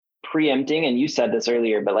preempting, and you said this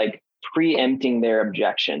earlier, but like preempting their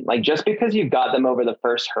objection. Like just because you've got them over the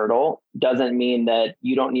first hurdle doesn't mean that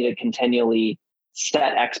you don't need to continually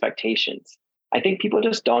set expectations. I think people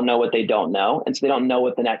just don't know what they don't know. And so they don't know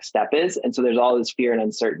what the next step is. And so there's all this fear and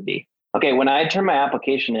uncertainty. Okay, when I turn my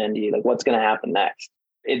application in to you, like what's going to happen next?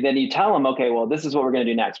 And then you tell them, okay, well, this is what we're going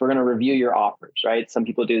to do next. We're going to review your offers, right? Some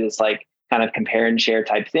people do this like kind of compare and share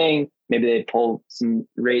type thing. Maybe they pull some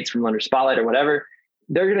rates from Lender Spotlight or whatever.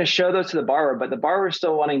 They're going to show those to the borrower, but the borrower is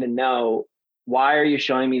still wanting to know, why are you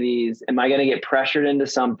showing me these? Am I going to get pressured into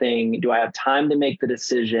something? Do I have time to make the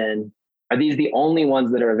decision? Are these the only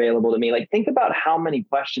ones that are available to me? Like, think about how many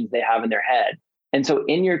questions they have in their head. And so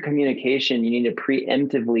in your communication, you need to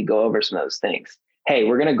preemptively go over some of those things. Hey,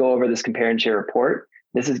 we're going to go over this compare and share report.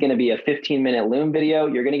 This is going to be a 15-minute Loom video.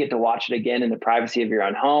 You're going to get to watch it again in the privacy of your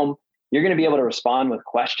own home. You're going to be able to respond with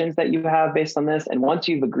questions that you have based on this. And once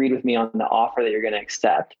you've agreed with me on the offer that you're going to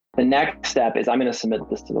accept, the next step is I'm going to submit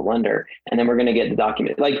this to the lender, and then we're going to get the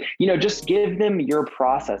document. Like, just give them your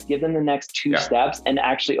process, give them the next two steps, and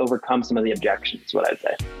actually overcome some of the objections, is what I'd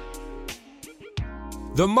say.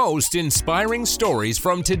 The most inspiring stories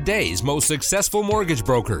from today's most successful mortgage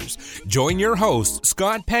brokers. Join your host,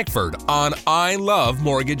 Scott Peckford, on I Love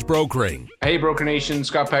Mortgage Brokering. Hey, Broker Nation,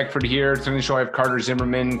 Scott Peckford here. Today on the show, I have Carter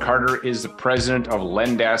Zimmerman. Carter is the president of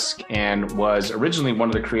Lendesk and was originally one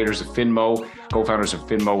of the creators of Finmo, co-founders of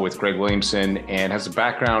Finmo with Greg Williamson, and has a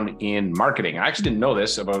background in marketing. I actually didn't know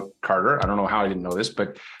this about Carter. I don't know how I didn't know this,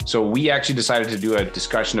 but so we actually decided to do a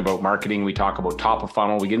discussion about marketing. We talk about top of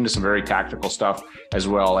funnel. We get into some very tactical stuff as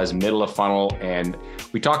well as middle of funnel. And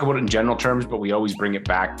we talk about it in general terms, but we always bring it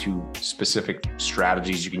back to specific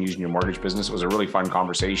strategies you can use in your mortgage business. It was a really fun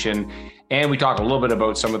conversation. And we talk a little bit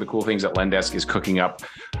about some of the cool things that Lendesk is cooking up.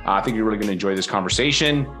 I think you're really going to enjoy this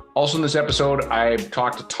conversation. Also in this episode, I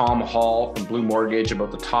talked to Tom Hall from Blue Mortgage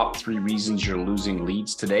about the top 3 reasons you're losing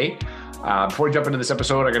leads today. Before we jump into this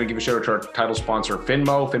episode, I got to give a shout out to our title sponsor,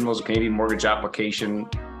 Finmo. Finmo is a Canadian mortgage application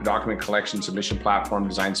document collection submission platform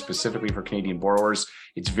designed specifically for Canadian borrowers.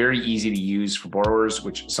 It's very easy to use for borrowers,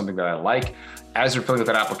 which is something that I like. As they're filling out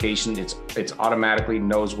that application, it's automatically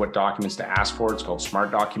knows what documents to ask for. It's called Smart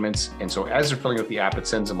Documents. And so as they're filling out the app, it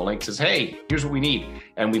sends them a link, says, hey, here's what we need.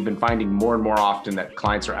 And we've been finding more and more often that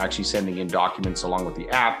clients are actually sending in documents along with the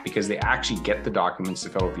app because they actually get the documents to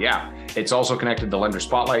fill out the app. It's also connected to Lender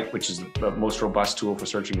Spotlight, which is the most robust tool for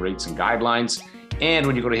searching rates and guidelines. And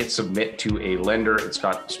when you go to hit submit to a lender, it's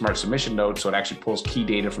got smart submission notes. So it actually pulls key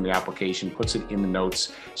data from the application, puts it in the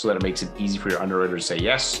notes so that it makes it easy for your underwriter to say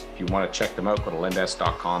yes. If you want to check them out, go to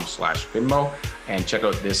lendesk.com/Finmo and check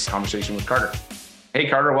out this conversation with Carter. Hey,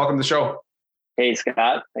 Carter, welcome to the show. Hey,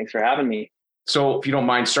 Scott. Thanks for having me. So if you don't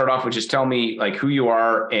mind, start off with just tell me like who you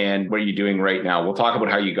are and what are you doing right now. We'll talk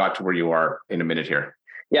about how you got to where you are in a minute here.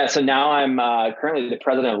 Yeah. So now I'm currently the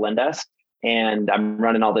president of Lendesk. And I'm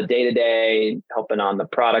running all the day-to-day, helping on the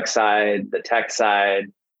product side, the tech side,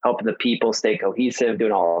 helping the people stay cohesive,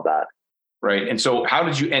 doing all of that. Right. And so how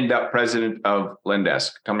did you end up president of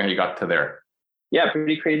Lendesk? Tell me how you got to there. Yeah,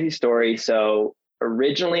 pretty crazy story. So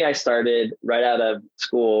originally I started right out of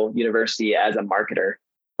school, university as a marketer.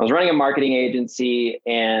 I was running a marketing agency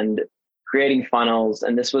and creating funnels.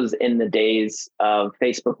 And this was in the days of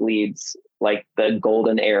Facebook leads, like the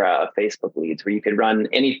golden era of Facebook leads, where you could run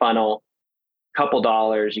any funnel, couple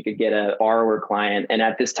dollars, you could get a borrower client. And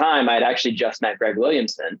at this time, I'd actually just met Greg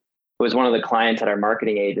Williamson, who was one of the clients at our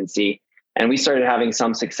marketing agency. And we started having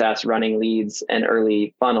some success running leads and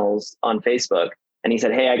early funnels on Facebook. And he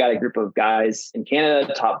said, hey, I got a group of guys in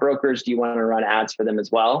Canada, top brokers. Do you want to run ads for them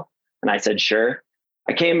as well? And I said, sure.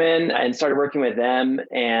 I came in and started working with them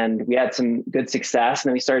and we had some good success. And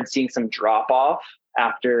then we started seeing some drop off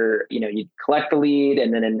after, you'd collect the lead.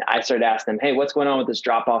 And then I started asking them, hey, what's going on with this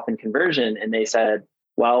drop off in conversion? And they said,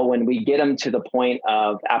 well, when we get them to the point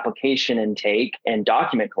of application intake and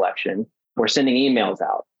document collection, we're sending emails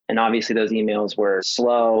out. And obviously those emails were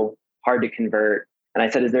slow, hard to convert. And I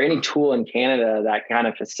said, is there any tool in Canada that kind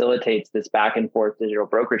of facilitates this back and forth digital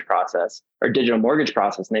brokerage process or digital mortgage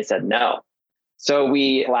process? And they said, no. So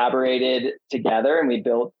we collaborated together and we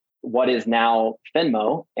built what is now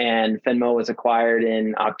Finmo. And Finmo was acquired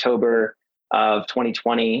in October of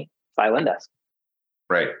 2020 by Lendesk.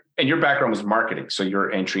 Right. And your background was marketing. So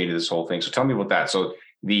your entry into this whole thing. So tell me about that. So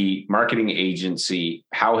the marketing agency,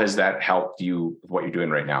 how has that helped you with what you're doing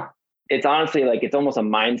right now? It's honestly it's almost a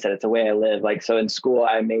mindset. It's a way I live. So in school,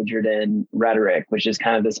 I majored in rhetoric, which is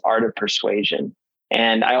kind of this art of persuasion.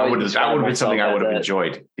 And that would have been something I would have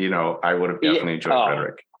enjoyed. I would have definitely enjoyed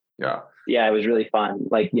rhetoric. Yeah. Yeah, it was really fun.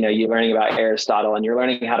 You're learning about Aristotle and you're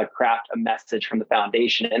learning how to craft a message from the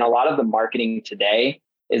foundation. And a lot of the marketing today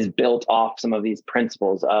is built off some of these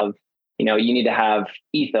principles of, you need to have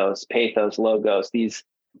ethos, pathos, logos, these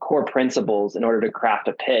core principles in order to craft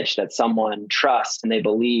a pitch that someone trusts and they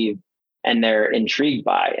believe and they're intrigued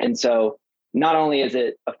by. And so not only is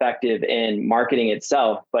it effective in marketing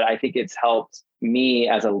itself, but I think it's helped me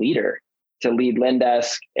as a leader to lead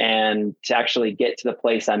Lendesk and to actually get to the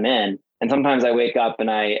place I'm in. And sometimes I wake up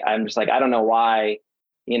and I'm just like, I don't know why,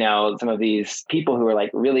 some of these people who are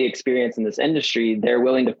like really experienced in this industry, they're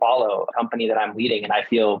willing to follow a company that I'm leading. And I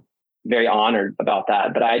feel very honored about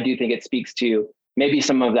that. But I do think it speaks to maybe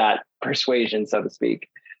some of that persuasion, so to speak.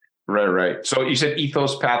 Right. So you said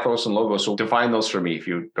ethos, pathos, and logos. So define those for me, if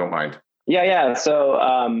you don't mind. Yeah. So,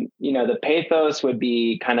 the pathos would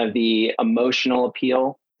be kind of the emotional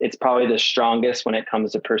appeal. It's probably the strongest when it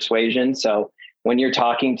comes to persuasion. So when you're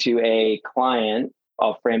talking to a client,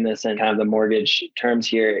 I'll frame this in kind of the mortgage terms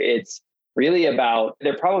here. It's really about,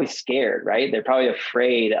 they're probably scared, right? They're probably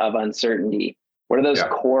afraid of uncertainty. What are those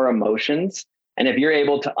core emotions? And if you're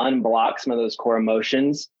able to unblock some of those core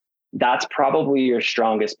emotions, that's probably your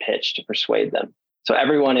strongest pitch to persuade them. So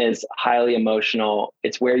everyone is highly emotional.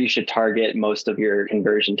 It's where you should target most of your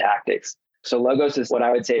conversion tactics. So logos is what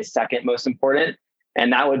I would say is second most important.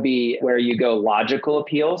 And that would be where you go logical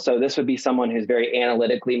appeal. So this would be someone who's very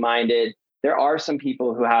analytically minded. There are some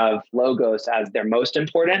people who have logos as their most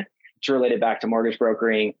important. To relate it back to mortgage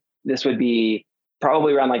brokering, this would be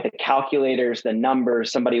probably around like the calculators, the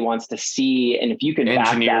numbers somebody wants to see. And if you can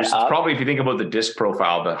engineers, back that up, probably if you think about the disc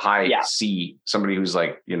profile, the high C, somebody who's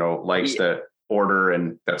like, likes the order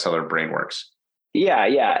and that's how their brain works.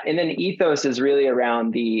 Yeah. And then ethos is really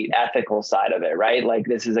around the ethical side of it, right? Like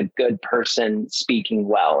this is a good person speaking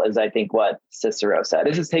well, is I think what Cicero said.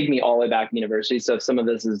 This is taking me all the way back to university. So if some of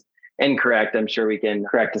this is incorrect, I'm sure we can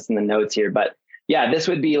correct us in the notes here. But yeah, this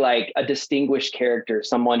would be like a distinguished character,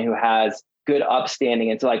 someone who has good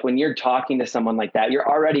upstanding. And so like when you're talking to someone like that, you're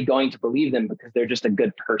already going to believe them because they're just a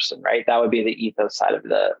good person, right? That would be the ethos side of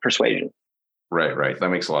the persuasion. Right. That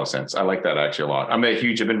makes a lot of sense. I like that actually a lot. I've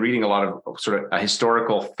been reading a lot of sort of a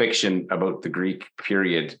historical fiction about the Greek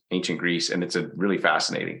period, ancient Greece, and it's a really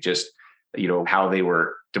fascinating, just, how they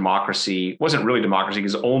were democracy. It wasn't really democracy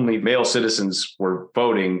because only male citizens were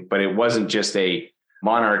voting, but it wasn't just a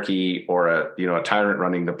monarchy or a tyrant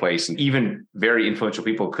running the place. And even very influential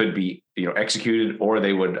people could be, executed, or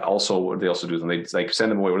they also do them. They'd like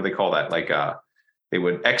send them away. What do they call that? Like, they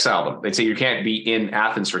would exile them. They'd say you can't be in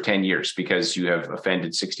Athens for 10 years because you have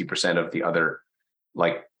offended 60% of the other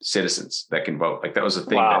like citizens that can vote. Like that was a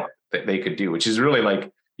thing that they could do, which is really like,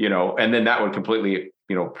 and then that would completely,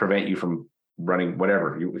 prevent you from running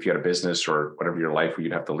whatever, if you had a business or whatever your life where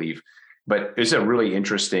you'd have to leave. But it's a really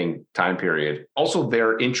interesting time period. Also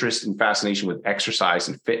their interest and fascination with exercise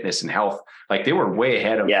and fitness and health, like they were way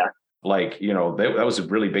ahead of that was a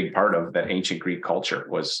really big part of that ancient Greek culture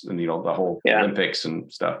was, the whole Olympics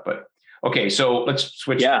and stuff. But okay, so let's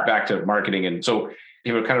switch back to marketing. And so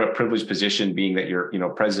you have a kind of a privileged position being that you're,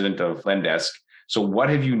 president of Lendesk. So what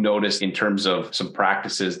have you noticed in terms of some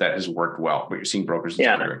practices that has worked well, what you're seeing brokers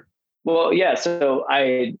doing? Well, so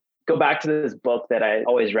I go back to this book that I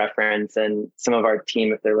always reference, and some of our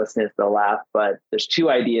team, if they're listening, they'll laugh, but there's two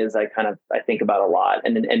ideas I think about a lot.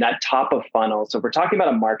 And that top of funnel. So if we're talking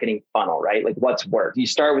about a marketing funnel, right? Like what's worked? You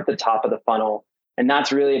start with the top of the funnel, and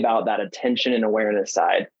that's really about that attention and awareness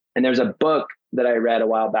side. And there's a book that I read a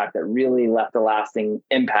while back that really left a lasting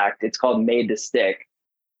impact. It's called Made to Stick.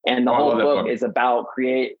 And the whole book is about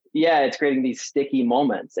it's creating these sticky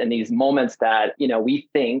moments, and these moments that, we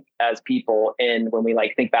think as people, and when we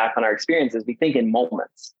like think back on our experiences, we think in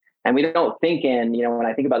moments, and we don't think in, when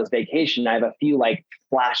I think about this vacation, I have a few like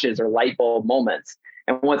flashes or light bulb moments.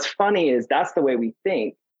 And what's funny is that's the way we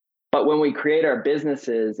think. But when we create our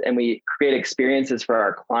businesses and we create experiences for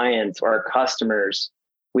our clients or our customers,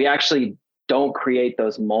 we actually don't create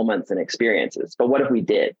those moments and experiences. But what if we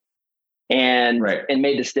did? And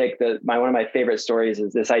Made to Stick, one of my favorite stories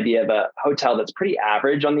is this idea of a hotel that's pretty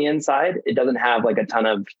average on the inside. It doesn't have like a ton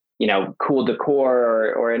of, cool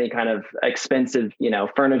decor or any kind of expensive,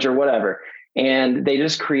 furniture, whatever. And they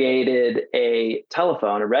just created a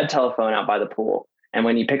red telephone out by the pool. And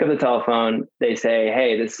when you pick up the telephone, they say,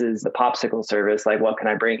 hey, this is the popsicle service. Like, what can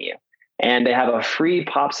I bring you? And they have a free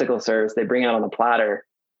popsicle service they bring out on a platter.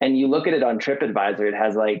 And you look at it on TripAdvisor, it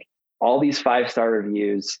has like all these 5-star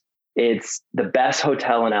reviews. It's the best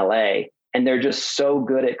hotel in LA, and they're just so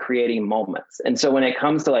good at creating moments. And so when it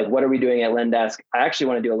comes to like, what are we doing at Lendesk? I actually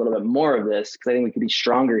want to do a little bit more of this because I think we could be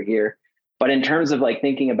stronger here. But in terms of like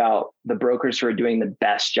thinking about the brokers who are doing the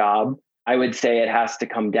best job, I would say it has to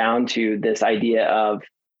come down to this idea of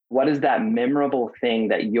what is that memorable thing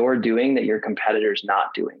that you're doing that your competitor's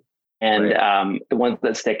not doing? And the ones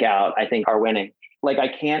that stick out, I think, are winning. Like, I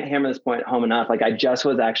can't hammer this point home enough. Like, I just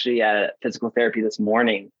was actually at physical therapy this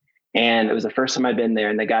morning, and it was the first time I'd been there.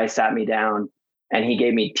 And the guy sat me down and he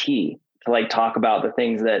gave me tea to like talk about the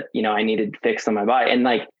things that, you know, I needed fixed on my body. And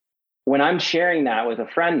like, when I'm sharing that with a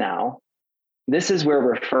friend now, this is where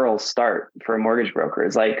referrals start for a mortgage broker.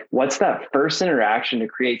 Is like, what's that first interaction to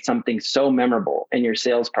create something so memorable in your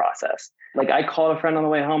sales process? Like, I called a friend on the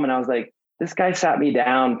way home and I was like, this guy sat me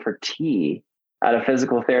down for tea at a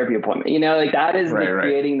physical therapy appointment. You know, like that is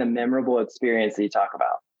creating the memorable experience that you talk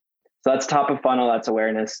about. So that's top of funnel. That's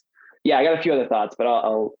awareness. Yeah, I got a few other thoughts, but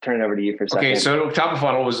I'll turn it over to you for a second. Okay, so top of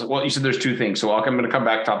funnel was, well, you said there's two things. So I'm going to come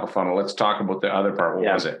back top of funnel. Let's talk about the other part.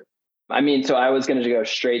 What was it? I mean, so I was going to go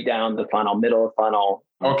straight down the funnel, middle of funnel.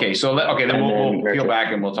 Okay, so then we'll peel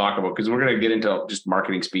back and we'll talk about, because we're going to get into just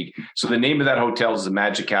marketing speak. So the name of that hotel is the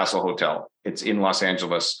Magic Castle Hotel. It's in Los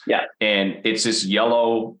Angeles. Yeah. And it's this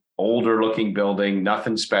yellow, older looking building,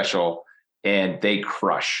 nothing special. And they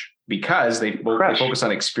crush because they focus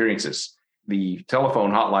on experiences. The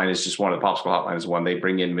telephone hotline is just one. The popsicle hotline is one. They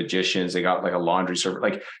bring in magicians. They got like a laundry service.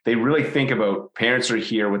 Like, they really think about parents are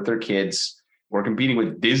here with their kids. We're competing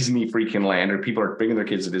with Disney freaking land, or people are bringing their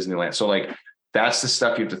kids to Disneyland. So like, that's the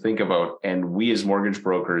stuff you have to think about. And we as mortgage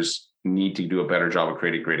brokers need to do a better job of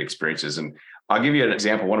creating great experiences. And I'll give you an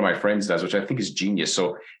example. One of my friends does, which I think is genius.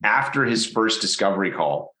 So after his first discovery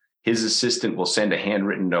call, his assistant will send a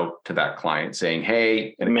handwritten note to that client saying,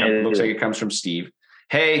 hey, and it looks like it comes from Steve.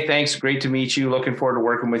 Hey, thanks. Great to meet you. Looking forward to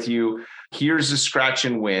working with you. Here's a scratch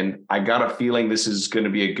and win. I got a feeling this is going to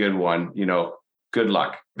be a good one. You know, good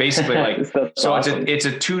luck. Basically, like, so awesome. It's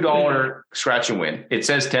a $2 scratch and win. It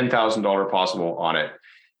says $10,000 possible on it.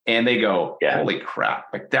 And they go, holy crap.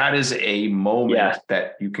 Like, that is a moment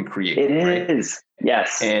that you can create. It is.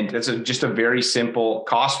 Yes. And it's just a very simple,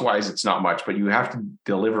 cost-wise, it's not much, but you have to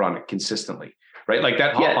deliver on it consistently, right? Like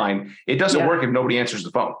that hotline, it doesn't work if nobody answers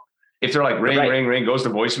the phone. If they're like, ring, goes to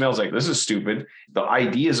voicemail, it's like, this is stupid. The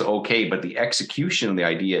idea is okay, but the execution of the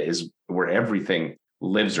idea is where everything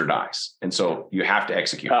lives or dies. And so you have to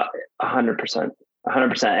execute. 100%.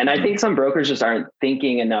 100%. And I think some brokers just aren't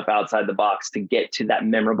thinking enough outside the box to get to that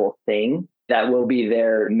memorable thing that will be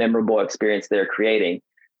their memorable experience they're creating.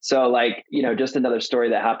 So like, you know, just another story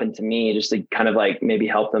that happened to me, just to kind of like maybe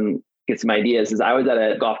help them get some ideas, is I was at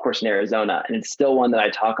a golf course in Arizona, and it's still one that I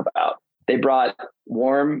talk about. They brought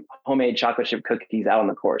warm homemade chocolate chip cookies out on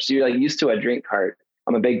the course. So you're like used to a drink cart.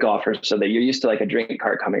 I'm a big golfer, so that you're used to like a drink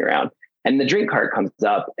cart coming around, and the drink cart comes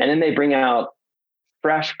up, and then they bring out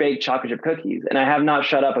fresh baked chocolate chip cookies. And I have not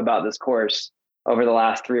shut up about this course over the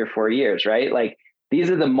last 3 or 4 years, right? Like, these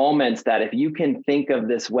are the moments that if you can think of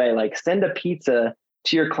this way, like send a pizza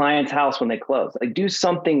to your client's house when they close, like do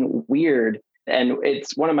something weird. And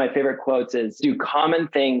it's one of my favorite quotes is, do common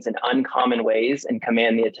things in uncommon ways and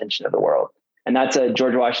command the attention of the world. And that's a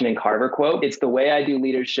George Washington Carver quote. It's the way I do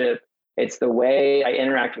leadership. It's the way I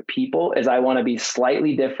interact with people, is I want to be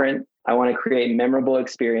slightly different. I want to create memorable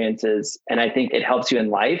experiences. And I think it helps you in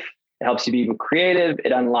life. It helps you be creative.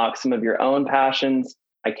 It unlocks some of your own passions.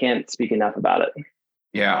 I can't speak enough about it.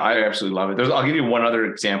 Yeah, I absolutely love it. I'll give you one other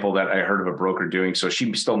example that I heard of a broker doing. So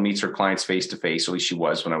she still meets her clients face to face. At least she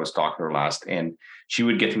was when I was talking to her last. And she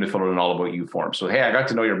would get them to fill out an all about you form. So, hey, I got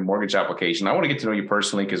to know your mortgage application. I want to get to know you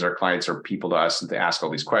personally, because our clients are people to us, and they ask all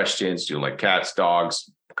these questions. Do you like cats,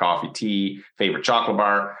 dogs, coffee, tea, favorite chocolate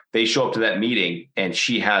bar? They show up to that meeting and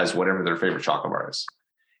she has whatever their favorite chocolate bar is.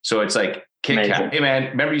 So it's like Kit Kat. Hey man,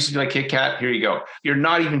 remember you used to like Kit Kat? Here you go. You're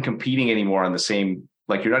not even competing anymore on the same,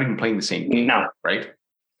 like you're not even playing the same game. No. Right?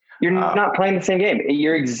 You're not playing the same game.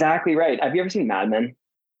 You're exactly right. Have you ever seen Mad Men?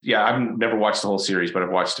 Yeah, I've never watched the whole series, but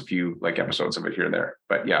I've watched a few like episodes of it here and there.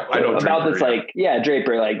 But yeah, I know about Draper, this, like,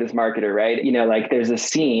 Draper, like this marketer, right? You know, like there's a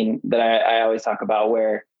scene that I always talk about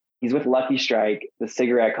where he's with Lucky Strike, the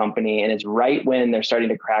cigarette company, and it's right when they're starting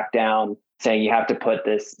to crack down, saying you have to put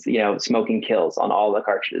this, smoking kills on all the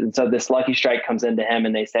cartridges. And so this Lucky Strike comes into him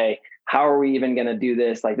and they say, how are we even going to do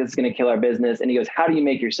this? Like, this is going to kill our business. And he goes, how do you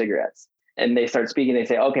make your cigarettes? And they start speaking. They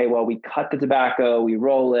say, okay, well, we cut the tobacco, we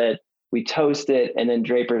roll it, we toast it. And then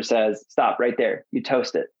Draper says, stop right there. You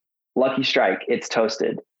toast it. Lucky Strike, it's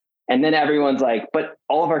toasted. And then everyone's like, but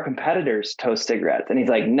all of our competitors toast cigarettes. And he's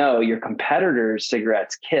like, no, your competitors'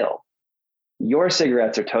 cigarettes kill. Your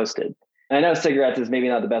cigarettes are toasted. And I know cigarettes is maybe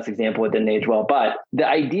not the best example. It didn't age well, but the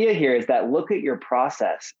idea here is that look at your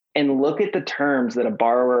process and look at the terms that a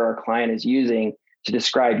borrower or client is using to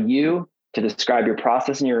describe you, to describe your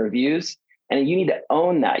process and your reviews. And you need to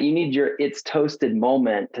own that. You need your it's toasted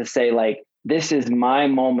moment to say, like, this is my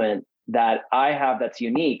moment that I have that's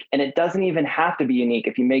unique. And it doesn't even have to be unique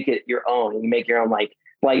if you make it your own. You make your own like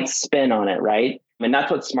slight spin on it, right? And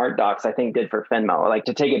that's what Smart Docs, I think, did for Finmo. Like,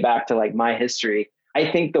 to take it back to like my history,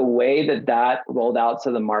 I think the way that rolled out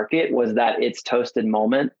to the market was that it's toasted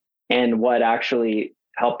moment and what actually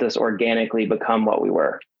helped us organically become what we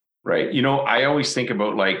were. Right. You know, I always think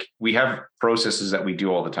about like, we have processes that we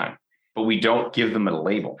do all the time, but we don't give them a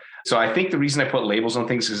label. So I think the reason I put labels on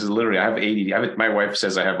things is literally I have ADD. My wife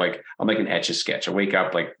says I have like, I'm like an Etch-a-Sketch. I wake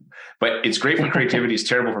up like, but it's great for creativity. It's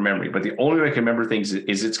terrible for memory. But the only way I can remember things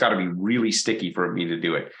is it's got to be really sticky for me to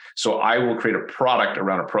do it. So I will create a product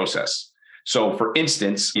around a process. So for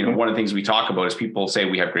instance, you know, one of the things we talk about is people say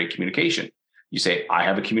we have great communication. You say, I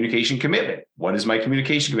have a communication commitment. What is my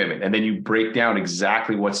communication commitment? And then you break down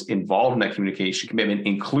exactly what's involved in that communication commitment,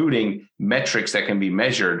 including metrics that can be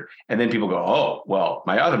measured. And then people go, oh, well,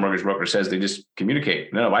 my other mortgage broker says they just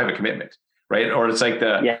communicate. No, I have a commitment, right? Or it's like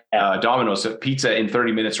the Domino's pizza in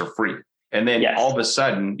 30 minutes are free. And then all of a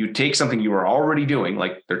sudden you take something you were already doing,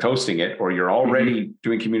 like they're toasting it, or you're already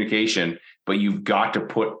doing communication, but you've got to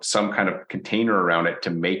put some kind of container around it to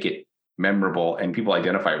make it memorable and people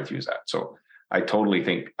identify with you as that. So I totally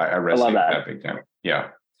think I resonate with that big time.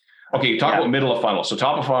 Yeah. Okay. Talk about middle of funnel. So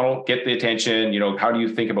top of funnel, get the attention, you know, how do you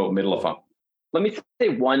think about middle of funnel? Let me say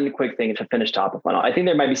one quick thing to finish top of funnel. I think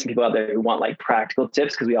there might be some people out there who want like practical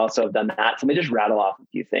tips because we also have done that. So let me just rattle off a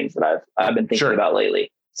few things that I've been thinking about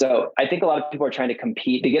lately. So I think a lot of people are trying to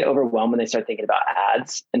compete. They get overwhelmed when they start thinking about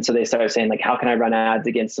ads. And so they start saying like, how can I run ads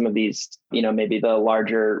against some of these, you know, maybe the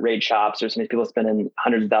larger raid shops or some of these people spending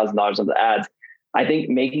hundreds of thousands of dollars on the ads. I think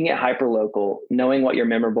making it hyper local, knowing what your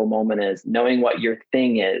memorable moment is, knowing what your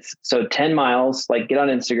thing is. So 10 miles, like get on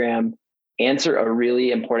Instagram, answer a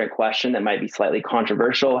really important question that might be slightly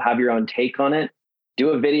controversial, have your own take on it, do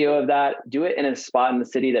a video of that, do it in a spot in the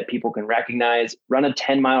city that people can recognize, run a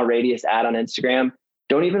 10-mile radius ad on Instagram.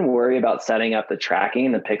 Don't even worry about setting up the tracking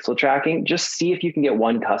and the pixel tracking. Just see if you can get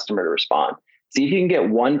one customer to respond. See if you can get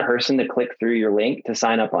one person to click through your link to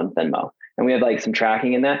sign up on Finmo. And we have like some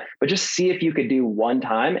tracking in that, but just see if you could do one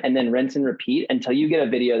time and then rinse and repeat until you get a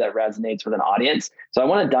video that resonates with an audience. So I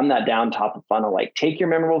want to dumb that down top of funnel, like take your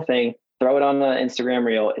memorable thing, throw it on an Instagram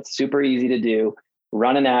reel. It's super easy to do.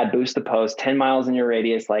 Run an ad, boost the post, 10 miles in your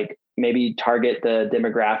radius, like maybe target the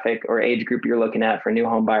demographic or age group you're looking at for new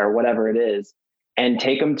home buyer, whatever it is, and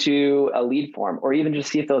take them to a lead form, or even just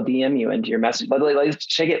see if they'll DM you into your message. But let's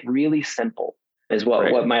take it really simple is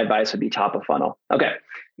what my advice would be top of funnel. Okay.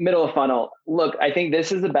 Middle of funnel. Look, I think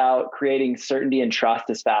this is about creating certainty and trust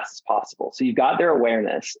as fast as possible. So you've got their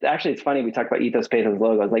awareness. Actually, it's funny. We talked about Ethos, Pathos,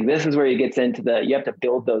 logos. Like this is where it gets into you have to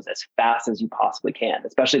build those as fast as you possibly can,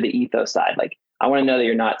 especially the ethos side. Like I want to know that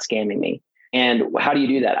you're not scamming me. And how do you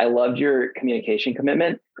do that? I loved your communication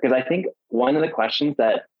commitment because I think one of the questions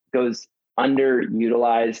that goes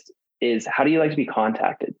underutilized is how do you like to be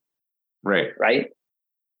contacted? Right.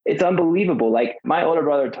 It's unbelievable. Like my older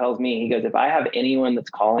brother tells me, he goes, if I have anyone that's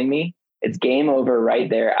calling me, it's game over right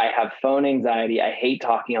there. I have phone anxiety. I hate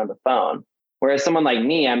talking on the phone. Whereas someone like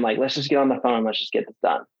me, I'm like, let's just get on the phone. Let's just get this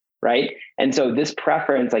done. Right. And so this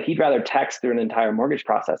preference, like he'd rather text through an entire mortgage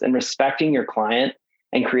process, and respecting your client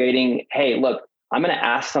and creating, hey, look, I'm going to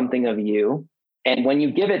ask something of you. And when you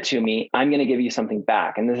give it to me, I'm going to give you something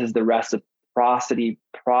back. And this is the reciprocity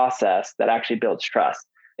process that actually builds trust.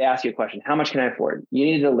 They ask you a question, how much can I afford? You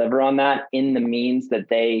need to deliver on that in the means that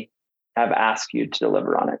they have asked you to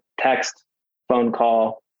deliver on it. Text, phone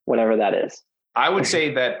call, whatever that is. I would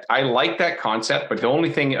say that I like that concept, but the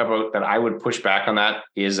only thing about that I would push back on that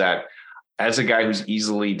is that as a guy who's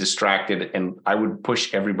easily distracted, and I would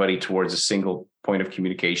push everybody towards a single point of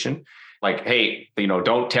communication. Like, hey, you know,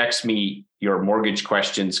 don't text me your mortgage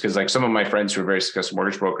questions. Cause like some of my friends who are very successful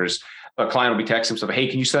mortgage brokers, a client will be texting stuff. Hey,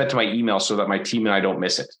 can you send that to my email so that my team and I don't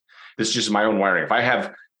miss it? This is just my own wiring. If I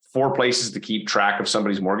have 4 places to keep track of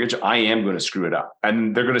somebody's mortgage, I am going to screw it up.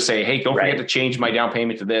 And they're going to say, hey, don't forget to change my down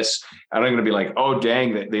payment to this. And I'm going to be like, oh,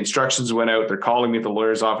 dang, the instructions went out. They're calling me at the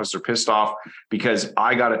lawyer's office. They're pissed off because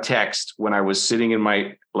I got a text when I was sitting in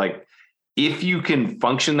my, like, if you can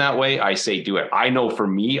function that way, I say do it. I know for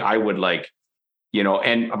me, I would like, you know,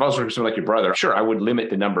 and I've also worked with someone like your brother. Sure, I would limit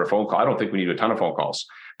the number of phone calls. I don't think we need a ton of phone calls.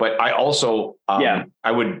 But I also,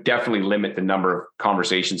 I would definitely limit the number of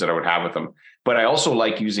conversations that I would have with them. But I also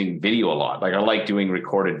like using video a lot. Like I like doing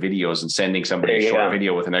recorded videos and sending somebody a short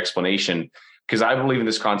video with an explanation, because I believe in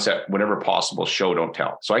this concept, whenever possible, show, don't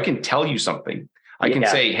tell. So I can tell you something. I can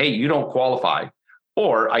say, hey, you don't qualify.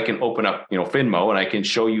 Or I can open up, you know, Finmo and I can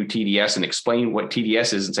show you TDS and explain what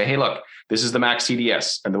TDS is and say, hey, look, this is the max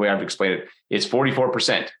TDS. And the way I've explained it, it's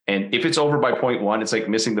 44%. And if it's over by 0.1, it's like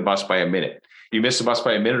missing the bus by a minute. You miss the bus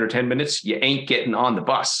by a minute or 10 minutes, you ain't getting on the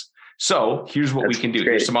bus. So here's what we can do.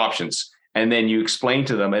 Here's some options. And then you explain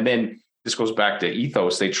to them. And then this goes back to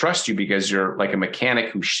ethos. They trust you because you're like a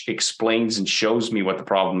mechanic who explains and shows me what the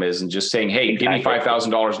problem is, and just saying, hey, give me $5,000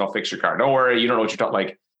 and I'll fix your car. Don't worry. You don't know what you're talking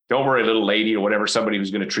like. Don't worry, little lady, or whatever, somebody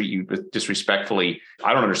who's going to treat you disrespectfully.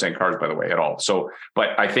 I don't understand cars, by the way, at all. So, but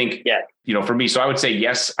I think, for me, so I would say,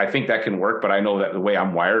 yes, I think that can work, but I know that the way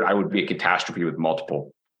I'm wired, I would be a catastrophe with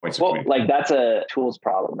multiple points of communication. Like that's a tools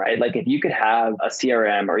problem, right? Like if you could have a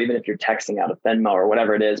CRM, or even if you're texting out of Venmo or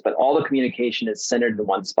whatever it is, but all the communication is centered in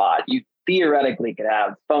one spot, you theoretically could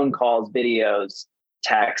have phone calls, videos,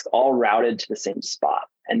 text, all routed to the same spot.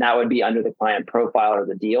 And that would be under the client profile or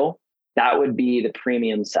the deal. That would be the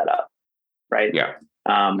premium setup, right? Yeah.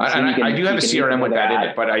 I do have a CRM with that in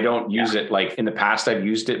it, but I don't use it. Like in the past, I've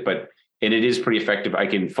used it, and it is pretty effective. I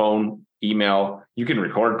can phone, email, you can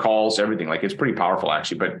record calls, everything. Like it's pretty powerful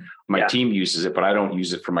actually, but my team uses it, but I don't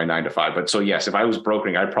use it for my 9 to 5. But so yes, if I was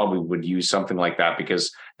brokering, I probably would use something like that,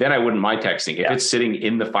 because then I wouldn't mind texting. If it's sitting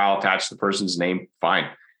in the file attached to the person's name, fine.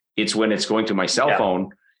 It's when it's going to my cell phone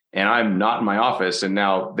and I'm not in my office, and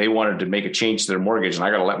now they wanted to make a change to their mortgage, and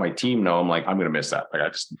I got to let my team know. I'm like, I'm going to miss that. Like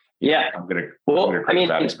I'm going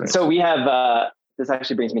to. So we have, this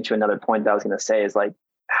actually brings me to another point that I was going to say is like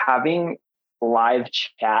having live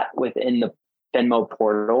chat within the Venmo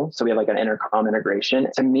portal. So we have like an intercom integration.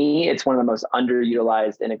 To me, it's one of the most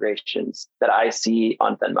underutilized integrations that I see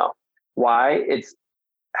on Venmo. Why? It's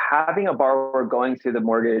having a borrower going through the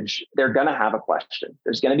mortgage. They're going to have a question.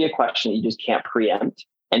 There's going to be a question that you just can't preempt.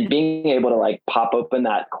 And being able to like pop open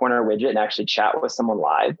that corner widget and actually chat with someone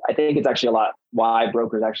live, I think it's actually a lot why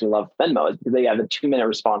brokers actually love Venmo, is because they have a 2-minute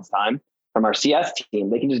response time from our CS team.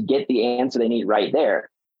 They can just get the answer they need right there.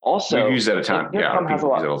 Also, we use that a ton. Intercom has a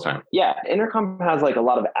lot all the time. Yeah, Intercom has like a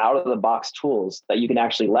lot of out of the box tools that you can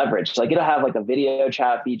actually leverage. Like it'll have like a video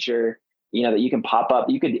chat feature, that you can pop up.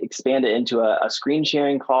 You could expand it into a screen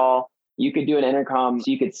sharing call. You could do an intercom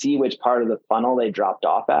so you could see which part of the funnel they dropped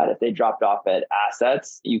off at. If they dropped off at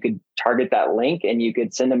assets, you could target that link and you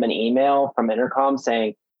could send them an email from intercom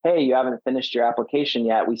saying, hey, you haven't finished your application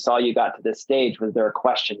yet. We saw you got to this stage. Was there a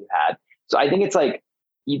question you had? So I think it's like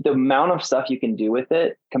the amount of stuff you can do with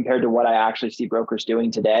it compared to what I actually see brokers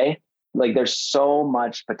doing today. Like there's so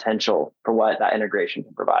much potential for what that integration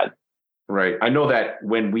can provide. Right. I know that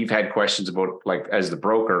when we've had questions about, like, as the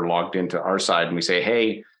broker logged into our side and we say,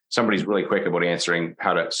 hey, somebody's really quick about answering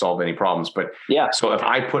how to solve any problems. But so if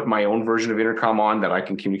I put my own version of intercom on that I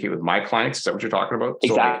can communicate with my clients, is that what you're talking about?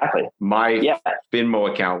 Exactly. So like my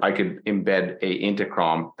Venmo account, I could embed a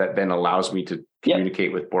intercom that then allows me to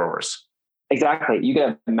communicate with borrowers. Exactly. You can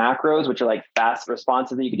have macros, which are like fast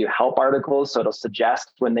responses. You can do help articles. So it'll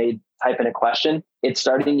suggest when they type in a question. It's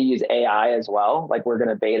starting to use AI as well. Like we're going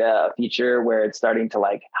to beta a feature where it's starting to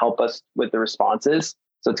like help us with the responses.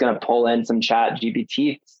 So it's going to pull in some chat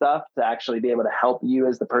GPT stuff to actually be able to help you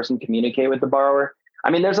as the person communicate with the borrower.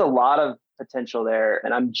 I mean, there's a lot of potential there,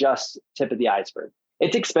 and I'm just tip of the iceberg.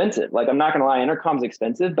 It's expensive. Like I'm not going to lie, intercom's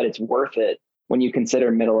expensive, but it's worth it when you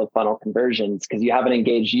consider middle of funnel conversions, because you have an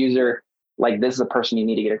engaged user. Like this is a person you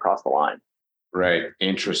need to get across the line. Right.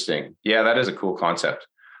 Interesting. Yeah, that is a cool concept.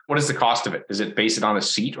 What is the cost of it? Is it based on a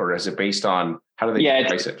seat, or is it based on, how do they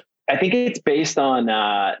price it? I think it's based on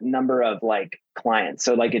number of like clients.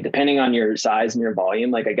 So like depending on your size and your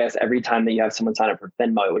volume, like I guess every time that you have someone sign up for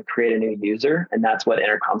Venmo, it would create a new user. And that's what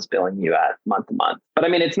Intercom's billing you at month to month. But I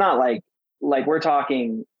mean, it's not like we're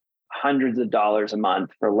talking hundreds of dollars a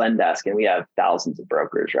month for Lendesk, and we have thousands of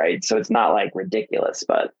brokers, right? So it's not like ridiculous,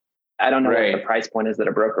 but I don't know what the price point is that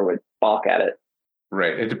a broker would balk at it.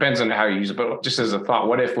 Right. It depends on how you use it. But just as a thought,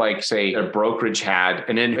 what if, like, say a brokerage had,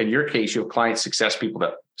 and in your case, you have client success people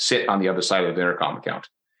that sit on the other side of the Intercom account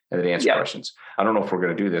and they answer questions. I don't know if we're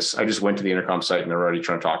going to do this. I just went to the Intercom site and they're already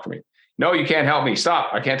trying to talk to me. No, you can't help me.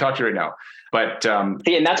 Stop. I can't talk to you right now. But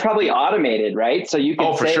see, and that's probably automated, right? So you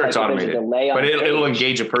can for sure it's automated, but it'll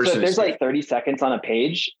engage a person. So if there's like 30 seconds on a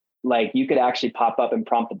page, like you could actually pop up and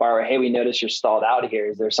prompt the borrower, hey, we noticed you're stalled out here.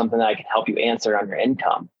 Is there something that I can help you answer on your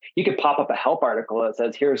income? You could pop up a help article that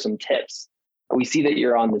says, here are some tips. We see that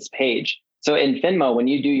you're on this page. So in Venmo, when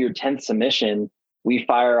you do your 10th submission, we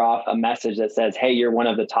fire off a message that says, hey, you're one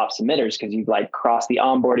of the top submitters because you've like crossed the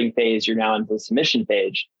onboarding phase. You're now into the submission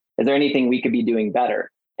page. Is there anything we could be doing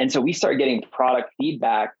better? And so we start getting product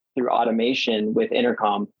feedback through automation with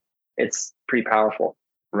Intercom. It's pretty powerful.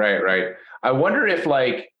 Right. I wonder if,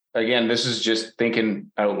 like, again, this is just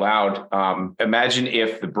thinking out loud. Imagine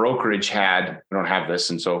if the brokerage had, I don't have this.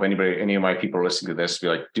 And so if any of my people are listening to this, be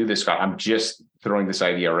like, do this, Scott. I'm just throwing this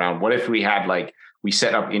idea around. What if we had, like, we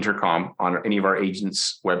set up Intercom on any of our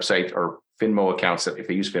agents' website or Finmo accounts that if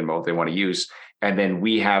they use Finmo, they want to use. And then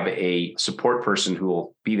we have a support person who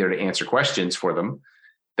will be there to answer questions for them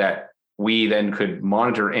that we then could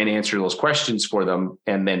monitor and answer those questions for them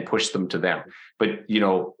and then push them to them. But,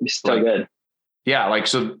 Still good. Yeah. Like,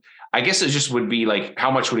 so I guess it just would be like, how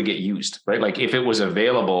much would it get used, right? Like if it was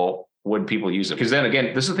available, would people use it? Because then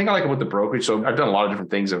again, this is the thing I like about the brokerage. So I've done a lot of different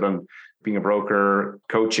things. I've done being a broker,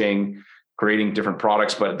 coaching, creating different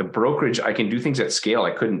products, but the brokerage, I can do things at scale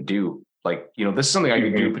I couldn't do. Like, this is something I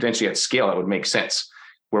could do potentially at scale that would make sense,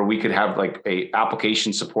 where we could have like a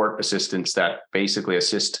application support assistants that basically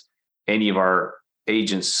assist any of our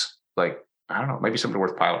agents. Like, I don't know, maybe something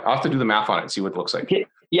worth piloting. I'll have to do the math on it and see what it looks like.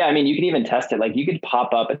 Yeah. I mean, you can even test it. Like you could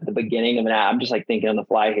pop up at the beginning of an app. I'm just like thinking on the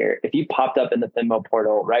fly here. If you popped up in the Finmo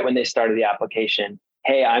portal, right when they started the application,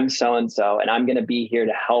 hey, I'm so-and-so, and I'm going to be here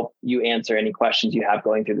to help you answer any questions you have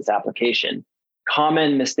going through this application.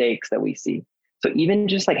 Common mistakes that we see. So even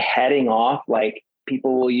just like heading off, like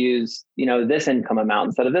people will use, this income amount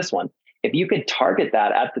instead of this one. If you could target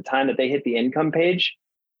that at the time that they hit the income page,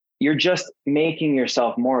 you're just making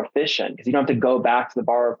yourself more efficient because you don't have to go back to the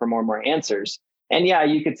borrower for more and more answers. And yeah,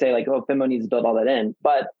 you could say like, oh, Finmo needs to build all that in.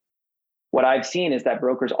 But what I've seen is that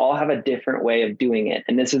brokers all have a different way of doing it.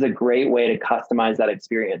 And this is a great way to customize that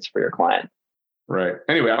experience for your client. Right.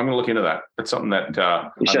 Anyway, I'm going to look into that. It's something that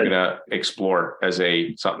I'm going to explore as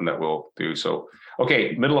something that we'll do. So,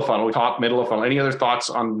 okay, middle of funnel, middle of funnel. Any other thoughts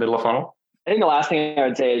on middle of funnel? I think the last thing I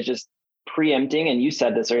would say is just preempting, and you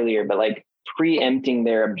said this earlier, but like preempting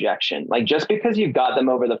their objection. Like just because you've got them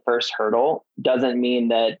over the first hurdle doesn't mean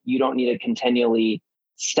that you don't need to continually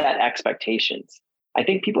set expectations. I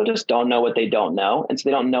think people just don't know what they don't know. And so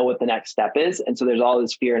they don't know what the next step is. And so there's all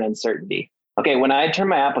this fear and uncertainty. Okay, when I turn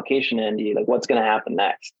my application in, like what's going to happen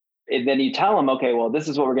next? And then you tell them, okay, well, this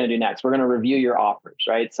is what we're going to do next. We're going to review your offers,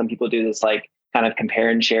 right? Some people do this like kind of compare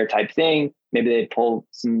and share type thing. Maybe they pull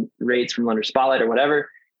some rates from Lender Spotlight or whatever.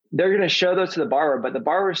 They're going to show those to the borrower, but the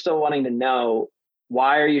borrower is still wanting to know,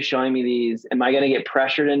 why are you showing me these? Am I going to get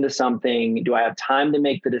pressured into something? Do I have time to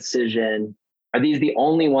make the decision? Are these the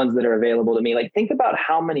only ones that are available to me? Like, think about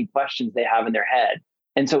how many questions they have in their head.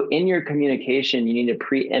 And so in your communication, you need to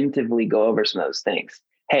preemptively go over some of those things.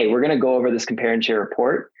 Hey, we're going to go over this compare and share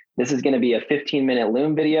report. This is going to be a 15-minute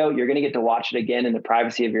Loom video. You're going to get to watch it again in the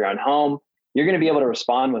privacy of your own home. You're going to be able to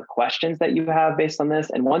respond with questions that you have based on this.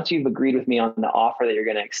 And once you've agreed with me on the offer that you're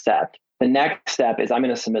going to accept, the next step is I'm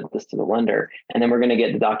going to submit this to the lender, and then we're going to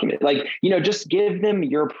get the document. Like, just give them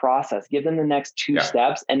your process, give them the next two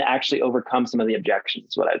steps and actually overcome some of the objections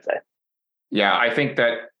is what I'd say. Yeah, I think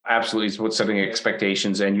that absolutely is what setting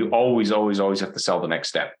expectations. And you always have to sell the next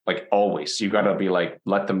step. Like always, you got to be like,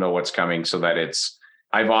 let them know what's coming so that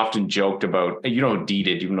I've often joked about,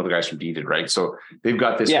 Deeded, the guys from Deeded, right? So they've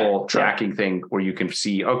got this whole tracking thing where you can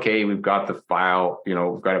see, okay, we've got the file,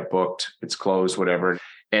 we've got it booked, it's closed, whatever.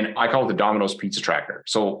 And I call it the Domino's pizza tracker.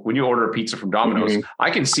 So when you order a pizza from Domino's,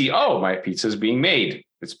 I can see, my pizza is being made.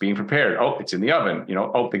 It's being prepared. Oh, it's in the oven.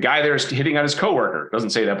 The guy there is hitting on his coworker.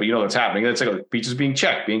 Doesn't say that, but that's happening. It's like pizza's being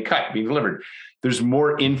checked, being cut, being delivered. There's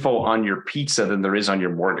more info on your pizza than there is on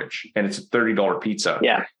your mortgage. And it's a $30 pizza.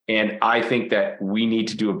 Yeah. And I think that we need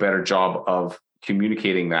to do a better job of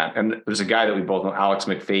communicating that. And there's a guy that we both know, Alex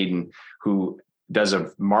McFadden, who does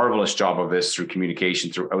a marvelous job of this through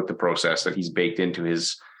communication throughout the process that he's baked into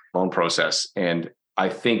his loan process. And I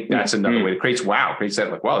think that's another way to create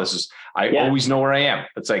that like, wow, I always know where I am.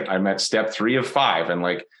 It's like I'm at step 3 of 5. And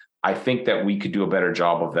like, I think that we could do a better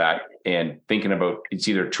job of that and thinking about it's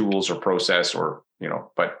either tools or process or,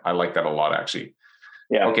 but I like that a lot actually.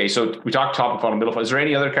 Yeah. Okay. So we talked top of funnel, middle funnel. Is there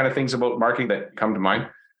any other kind of things about marketing that come to mind?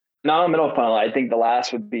 No, middle funnel. I think the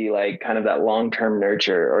last would be like kind of that long-term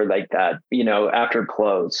nurture or like that, after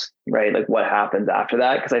close, right? Like what happens after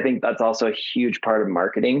that? Cause I think that's also a huge part of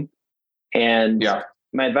marketing. And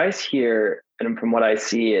my advice here, and from what I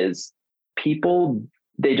see is people,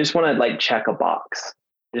 they just want to like check a box.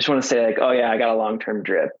 They just want to say like, oh yeah, I got a long-term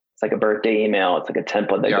drip. It's like a birthday email. It's like a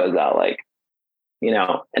template that goes out like,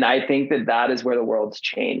 and I think that is where the world's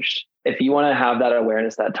changed. If you want to have that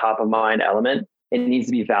awareness, that top of mind element, it needs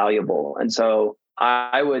to be valuable. And so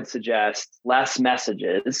I would suggest less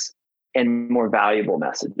messages and more valuable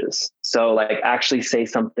messages. So like actually say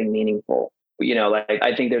something meaningful. Like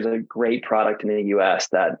I think there's a great product in the US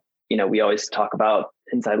that, we always talk about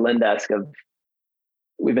inside Lendesk of,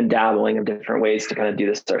 we've been dabbling in different ways to kind of do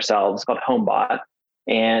this ourselves, called HomeBot.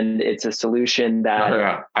 And it's a solution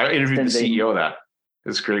that I interviewed the CEO of that.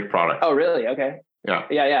 It's a great product. Oh, really? Okay.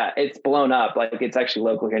 Yeah. It's blown up. Like it's actually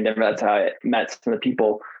local here in Denver. That's how I met some of the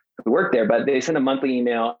people who work there, but they send a monthly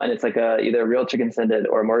email and it's like either a realtor can send it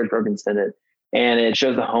or a mortgage broker can send it. And it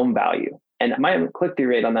shows the home value. And my click-through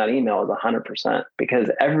rate on that email is 100% because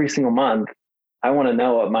every single month I want to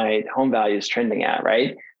know what my home value is trending at,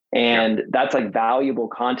 right? And that's like valuable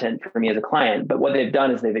content for me as a client. But what they've done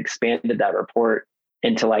is they've expanded that report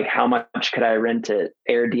into like, how much could I rent it?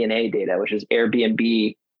 AirDNA data, which is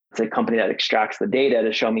Airbnb. It's a company that extracts the data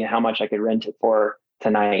to show me how much I could rent it for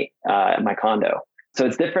tonight at my condo. So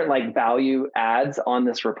it's different like value adds on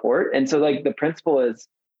this report. And so like the principle is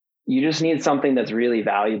you just need something that's really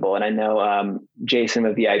valuable. And I know Jason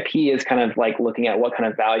with VIP is kind of like looking at what kind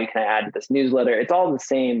of value can I add to this newsletter. It's all the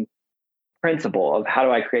same principle of how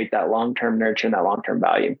do I create that long-term nurture and that long-term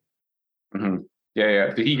value. Mm-hmm.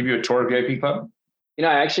 Yeah. Did he give you a tour of VIP Club?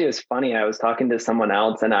 Actually, it was funny. I was talking to someone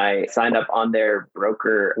else and I signed up on their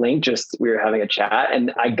broker link. We were having a chat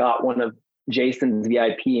and I got one of Jason's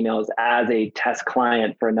VIP emails as a test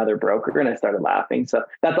client for another broker. And I started laughing. So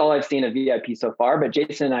that's all I've seen of VIP so far. But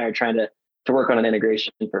Jason and I are trying to work on an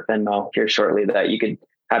integration for Finmo here shortly that you could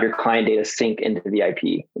have your client data sync into VIP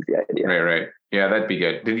is the idea. Right. Yeah, that'd be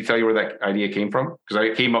good. Did he tell you where that idea came from? Because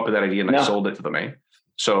I came up with that idea and I sold it to them, eh?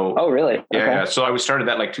 So, oh, really? Yeah. So I started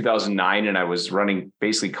that like 2009 and I was running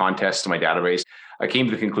basically contests to my database. I came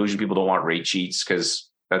to the conclusion people don't want rate sheets because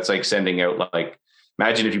that's like sending out like,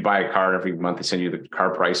 imagine if you buy a car every month, they send you the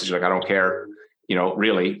car prices. You're like, I don't care,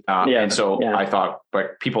 really. And so I thought,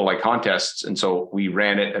 but people like contests. And so we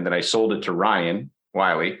ran it and then I sold it to Ryan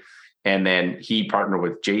Wiley. And then he partnered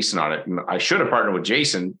with Jason on it. And I should have partnered with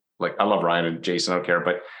Jason. Like I love Ryan and Jason, I don't care.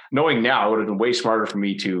 But knowing now, it would have been way smarter for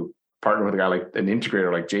me to partner with a guy like an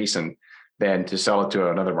integrator like Jason than to sell it to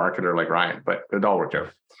another marketer like Ryan. But it all worked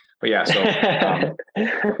out. But yeah, so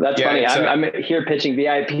that's funny. I'm here pitching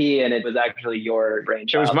VIP, and it was actually your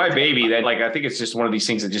brainchild. It was my baby. That like I think it's just one of these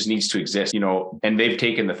things that just needs to exist, and they've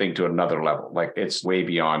taken the thing to another level. Like it's way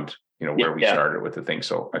beyond where we started with the thing.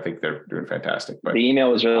 So I think they're doing fantastic. But the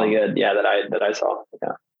email was really good. Yeah, that I saw. Yeah.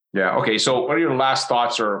 Yeah. Okay. So what are your last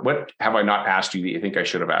thoughts, or what have I not asked you that you think I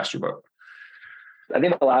should have asked you about? I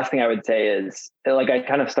think the last thing I would say is, like, I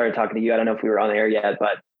kind of started talking to you. I don't know if we were on the air yet,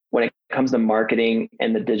 but when it comes to marketing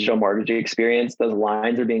and the digital mortgage experience, those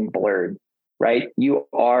lines are being blurred, right? You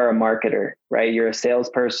are a marketer, right? You're a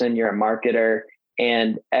salesperson, you're a marketer,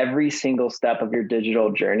 and every single step of your digital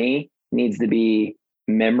journey needs to be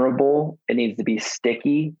memorable. It needs to be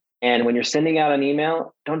sticky. And when you're sending out an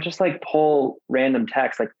email, don't just like pull random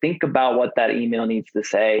text. Like think about what that email needs to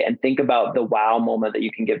say and think about the wow moment that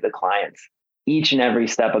you can give the clients each and every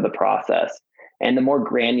step of the process. And the more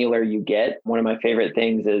granular you get, one of my favorite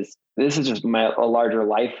things is, this is just a larger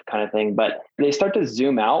life kind of thing, but they start to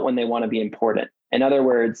zoom out when they want to be important. In other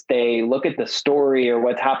words, they look at the story or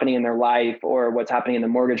what's happening in their life or what's happening in the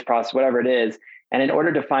mortgage process, whatever it is. And in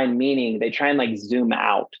order to find meaning, they try and like zoom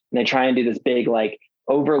out and they try and do this big, like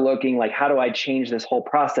overlooking, like, how do I change this whole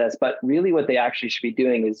process? But really what they actually should be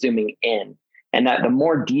doing is zooming in. And that the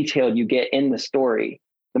more detailed you get in the story,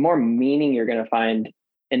 the more meaning you're going to find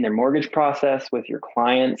in their mortgage process with your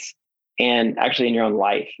clients and actually in your own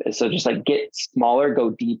life. So just like get smaller,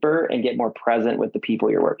 go deeper, and get more present with the people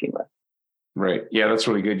you're working with. Right. Yeah, that's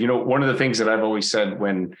really good. One of the things that I've always said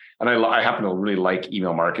I happen to really like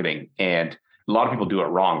email marketing, and a lot of people do it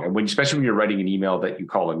wrong. And especially when you're writing an email that you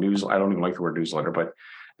call a newsletter, I don't even like the word newsletter, but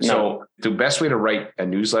So the best way to write a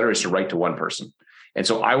newsletter is to write to one person. And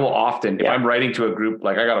so I will often, if I'm writing to a group,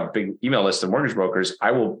 like I got a big email list of mortgage brokers,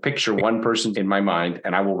 I will picture one person in my mind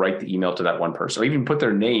and I will write the email to that one person. I'll even put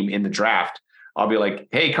their name in the draft. I'll be like,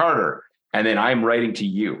 hey, Carter. And then I'm writing to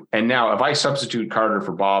you. And now if I substitute Carter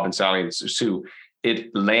for Bob and Sally and Sue,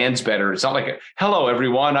 it lands better. It's not like, hello,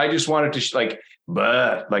 everyone. I just wanted to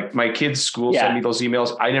like my kids' school send me those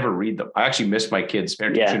emails. I never read them. I actually missed my kids'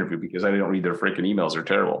 parent teacher interview because I didn't read their freaking emails. They're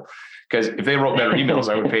terrible. Because if they wrote better emails,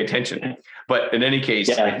 I would pay attention. But in any case,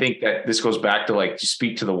 I think that this goes back to like, to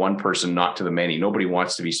speak to the one person, not to the many. Nobody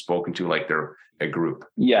wants to be spoken to like they're a group.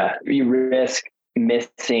 Yeah. You risk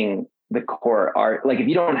missing the core art. Like if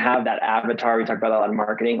you don't have that avatar, we talk about a lot in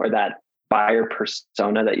marketing, or that buyer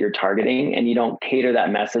persona that you're targeting, and you don't cater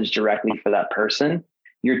that message directly for that person,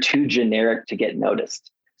 you're too generic to get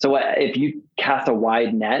noticed. So if you cast a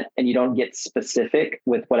wide net and you don't get specific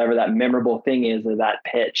with whatever that memorable thing is or that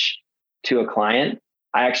pitch to a client,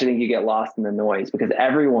 I actually think you get lost in the noise because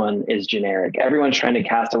everyone is generic. Everyone's trying to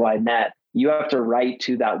cast a wide net. You have to write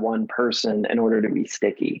to that one person in order to be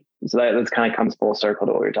sticky. So that kind of comes full circle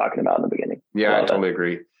to what we were talking about in the beginning. Yeah, I totally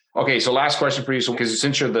agree. Okay, so last question for you. So, because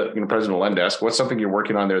since you're the president of Lendesk, what's something you're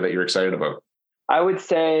working on there that you're excited about? I would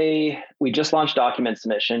say we just launched document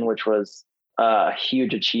submission, which was a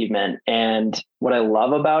huge achievement. And what I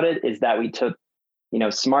love about it is that we took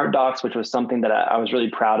Smart Docs, which was something that I was really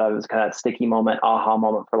proud of. It was kind of a sticky moment, aha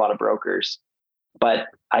moment for a lot of brokers. But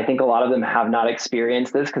I think a lot of them have not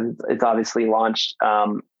experienced this because it's obviously launched,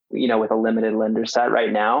 with a limited lender set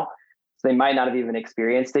right now. So they might not have even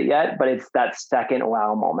experienced it yet, but it's that second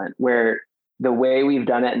wow moment where the way we've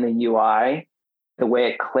done it in the UI, the way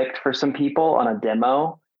it clicked for some people on a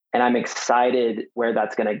demo, and I'm excited where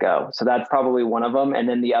that's going to go. So that's probably one of them. And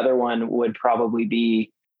then the other one would probably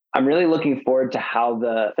be, I'm really looking forward to how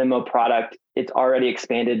the Finmo product, it's already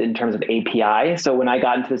expanded in terms of API. So when I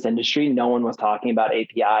got into this industry, no one was talking about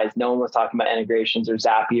APIs. No one was talking about integrations or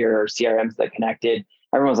Zapier or CRMs that connected.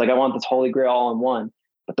 Everyone was like, I want this holy grail all in one.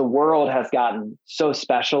 But the world has gotten so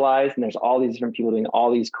specialized and there's all these different people doing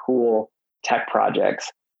all these cool tech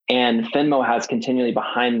projects. And Finmo has continually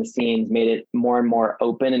behind the scenes made it more and more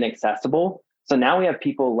open and accessible. So now we have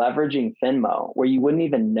people leveraging Finmo where you wouldn't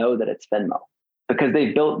even know that it's Finmo because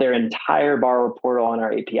they built their entire borrower portal on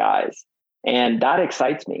our APIs. And that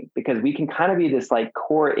excites me because we can kind of be this like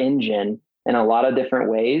core engine in a lot of different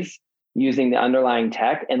ways using the underlying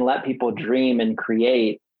tech and let people dream and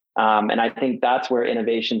create. And I think that's where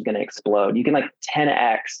innovation is going to explode. You can like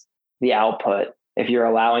 10x the output if you're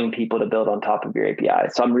allowing people to build on top of your API.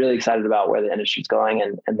 So I'm really excited about where the industry's going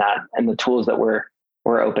and the tools that we're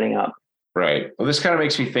opening up. Right. Well, this kind of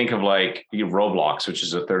makes me think of like Roblox, which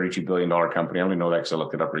is a $32 billion company. I only know that because I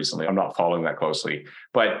looked it up recently. I'm not following that closely.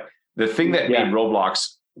 But the thing that made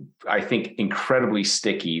Roblox, I think, incredibly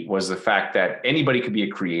sticky was the fact that anybody could be a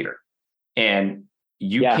creator. And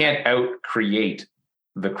you can't out-create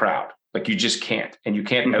the crowd. Like you just can't. And you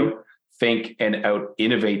can't out-think and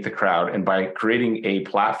out-innovate the crowd. And by creating a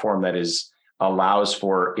platform that allows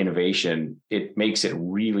for innovation, it makes it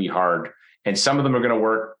really hard. And some of them are going to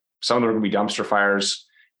work. Some of them are going to be dumpster fires.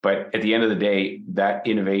 But at the end of the day, that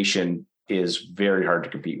innovation is very hard to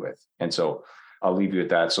compete with. And so I'll leave you with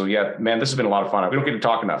that. So yeah, man, this has been a lot of fun. We don't get to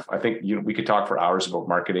talk enough. I think we could talk for hours about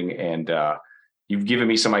marketing, and you've given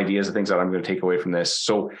me some ideas of things that I'm going to take away from this.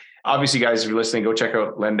 So obviously, guys, if you're listening, go check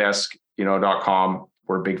out lendesk.com.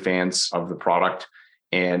 We're big fans of the product.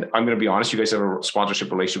 And I'm going to be honest, you guys have a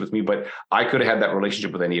sponsorship relationship with me, but I could have had that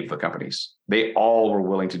relationship with any of the companies. They all were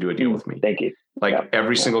willing to do a deal with me. Thank you. Like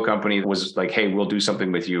every single company was like, hey, we'll do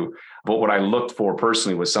something with you. But what I looked for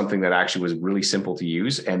personally was something that actually was really simple to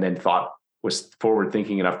use and then was forward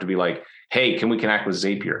thinking enough to be like, hey, can we connect with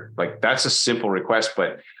Zapier? Like that's a simple request,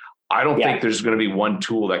 but I don't think there's going to be one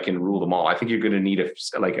tool that can rule them all. I think you're going to need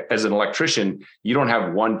like as an electrician, you don't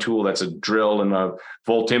have one tool that's a drill and a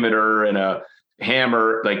voltmeter and a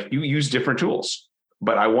hammer. Like you use different tools,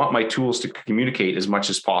 but I want my tools to communicate as much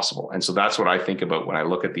as possible. And so that's what I think about when I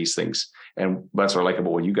look at these things. And that's what I like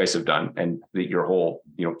about what you guys have done. And your whole,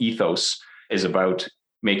 ethos is about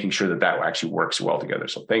making sure that actually works well together.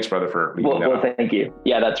 So thanks, brother, for leading that up. Thank you.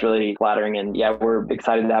 Yeah, that's really flattering. And yeah, we're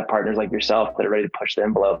excited to have partners like yourself that are ready to push the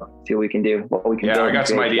envelope, see what we can do, what we can do. Yeah, I got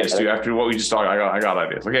some ideas too. After what we just talked, I got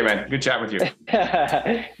ideas. Okay, man, good chat with you.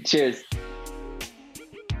 Cheers.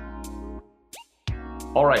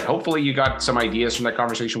 All right. Hopefully you got some ideas from that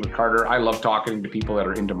conversation with Carter. I love talking to people that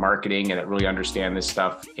are into marketing and that really understand this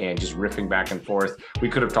stuff and just riffing back and forth. We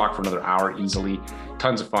could have talked for another hour easily.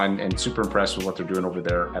 Tons of fun and super impressed with what they're doing over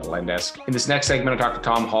there at Lendesk. In this next segment, I talked to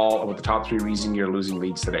Tom Hall about the top 3 reasons you're losing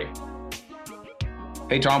leads today.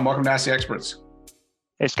 Hey, Tom, welcome to Ask the Experts.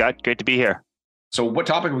 Hey, Scott. Great to be here. So what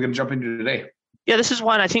topic are we going to jump into today? Yeah, this is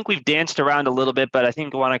one I think we've danced around a little bit, but I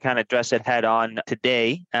think I want to kind of address it head on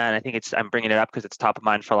today. And I think I'm bringing it up because it's top of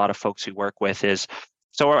mind for a lot of folks who work with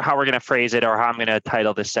so how we're going to phrase it or how I'm going to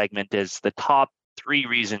title this segment is the top 3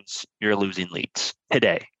 reasons you're losing leads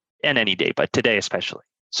today and any day, but today especially.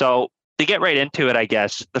 So to get right into it, I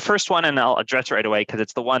guess the first one, and I'll address it right away because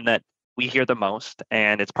it's the one that we hear the most,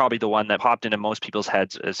 and it's probably the one that popped into most people's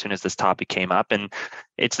heads as soon as this topic came up. And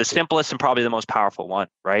it's the simplest and probably the most powerful one,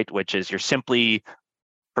 right? Which is you're simply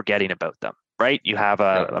forgetting about them, right? You have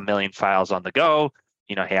a million files on the go.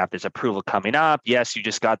 You have this approval coming up. Yes, you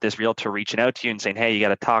just got this realtor reaching out to you and saying, hey, you got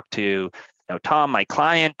to talk to Tom, my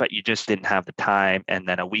client, but you just didn't have the time. And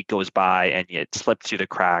then a week goes by and it slipped through the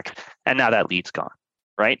crack. And now that lead's gone.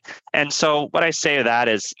 Right. And so what I say to that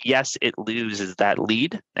is, yes, it loses that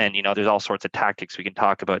lead. And, there's all sorts of tactics we can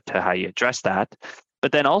talk about to how you address that.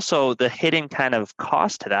 But then also the hidden kind of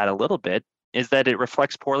cost to that a little bit is that it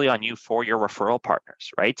reflects poorly on you for your referral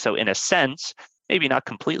partners. Right. So in a sense, maybe not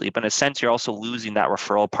completely, but in a sense, you're also losing that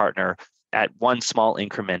referral partner at one small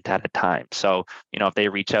increment at a time. So, if they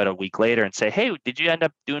reach out a week later and say, hey, did you end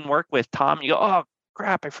up doing work with Tom? You go, oh,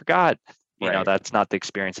 crap, I forgot. That's not the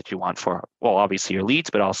experience that you want for, well, obviously your leads,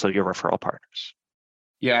 but also your referral partners.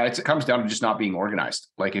 Yeah, it comes down to just not being organized.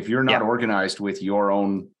 Like if you're not organized with your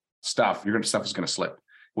own stuff, stuff is going to slip,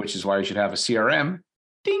 which is why you should have a CRM.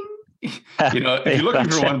 Ding. If you're looking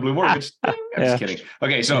for one, Blue Mortgage, ding. I'm just kidding.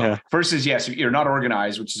 Okay, so first is yes, you're not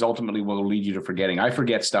organized, which is ultimately what will lead you to forgetting. I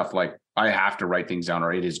forget stuff like I have to write things down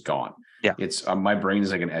or it is gone. Yeah, it's my brain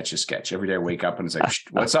is like an etch a sketch. Every day I wake up and it's like,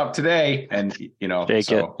 what's up today? And shake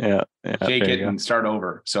it and start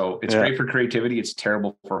over. So it's great for creativity. It's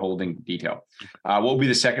terrible for holding detail. What would be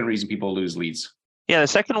the second reason people lose leads? Yeah, the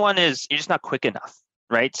second one is you're just not quick enough,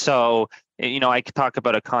 right? So, I could talk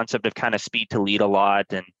about a concept of kind of speed to lead a lot,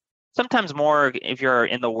 and sometimes more if you're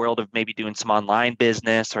in the world of maybe doing some online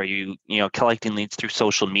business or collecting leads through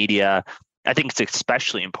social media. I think it's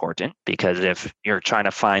especially important because if you're trying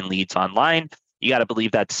to find leads online, you got to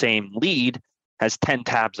believe that same lead has 10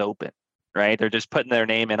 tabs open, right? They're just putting their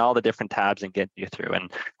name in all the different tabs and getting you through.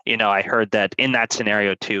 And, I heard that in that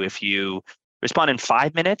scenario too, if you respond in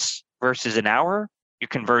 5 minutes versus an hour, your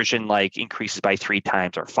conversion increases by 3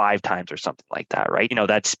 times or 5 times or something like that, right?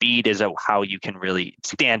 That speed is how you can really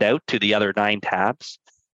stand out to the other 9 tabs.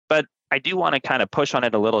 But I do want to kind of push on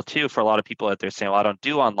it a little too for a lot of people out there saying, well, I don't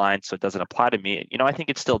do online, so it doesn't apply to me. I think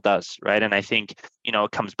it still does, right? And I think,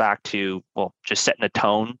 it comes back to, just setting a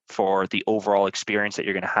tone for the overall experience that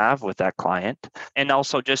you're going to have with that client. And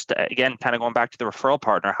also just, again, kind of going back to the referral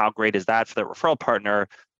partner, how great is that for the referral partner?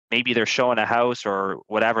 Maybe they're showing a house or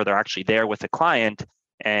whatever, they're actually there with the client,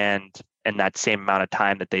 and in that same amount of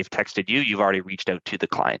time that they've texted you, you've already reached out to the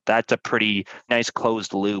client. That's a pretty nice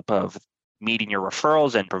closed loop of meeting your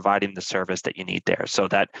referrals and providing the service that you need there. So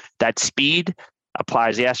that speed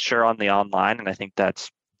applies, yes, sure, on the online. And I think that's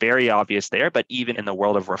very obvious there. But even in the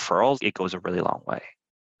world of referrals, it goes a really long way.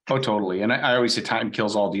 Oh, totally. And I always say time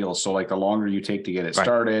kills all deals. So the longer you take to get it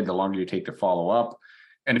started, the longer you take to follow up.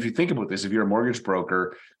 And if you think about this, if you're a mortgage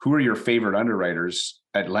broker, who are your favorite underwriters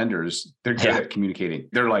at lenders? They're good at communicating.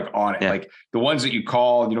 They're on it. Like the ones that you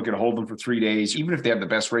call and you don't get a hold of them for 3 days, even if they have the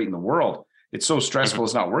best rate in the world, it's so stressful,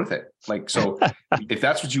 it's not worth it. So if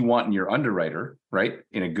that's what you want in your underwriter, right,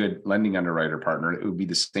 in a good lending underwriter partner, it would be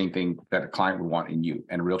the same thing that a client would want in you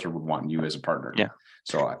and a realtor would want in you as a partner. Yeah.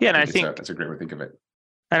 So I think that's a great way to think of it.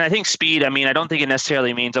 And I think speed, I don't think it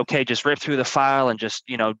necessarily means, okay, just rip through the file and just,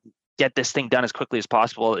 get this thing done as quickly as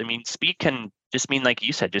possible. Speed can just mean, like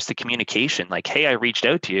you said, just the communication, hey, I reached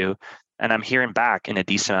out to you and I'm hearing back in a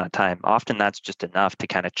decent amount of time. Often that's just enough to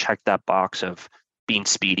kind of check that box of being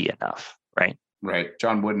speedy enough. Right.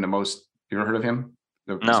 John Wooden, you ever heard of him?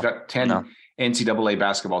 No. He's got 10 NCAA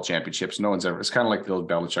basketball championships. No one's ever, it's kind of like Bill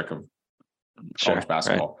Belichick of college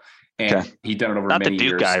basketball. Right. And he'd done it over many years. Not the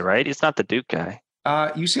Duke guy, right? It's not the Duke guy.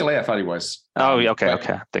 UCLA, I thought he was. Okay.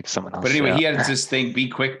 I think someone else. But anyway, he had this thing, be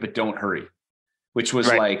quick, but don't hurry, which was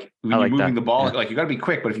when you're moving the ball, you got to be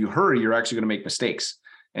quick, but if you hurry, you're actually going to make mistakes.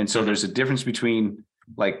 And so there's a difference between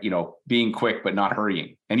being quick, but not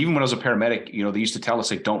hurrying. And even when I was a paramedic, they used to tell us,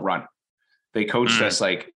 don't run. They coached us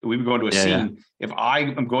we would go into a scene. Yeah. If I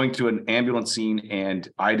am going to an ambulance scene and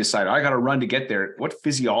I decide I got to run to get there, what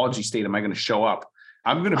physiology state am I going to show up?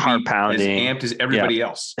 I'm going to be as amped as everybody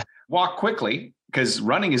else. Walk quickly, because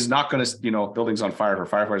running is not going to, buildings on fire for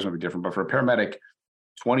firefighters might be different, but for a paramedic,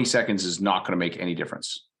 20 seconds is not going to make any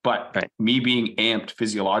difference. But me being amped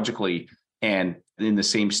physiologically and in the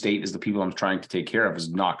same state as the people I'm trying to take care of is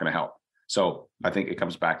not going to help. So I think it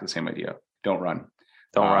comes back to the same idea. Don't run.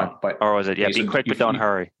 Don't run. Or was it? Yeah, be quick, but don't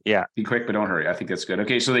hurry. Yeah. Be quick, but don't hurry. I think that's good.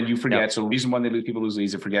 Okay. So then you forget. Yep. So the reason one, people lose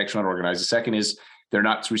leads, they forget, not organized. The second is they're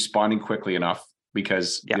not responding quickly enough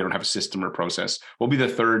because they don't have a system or process. What will be the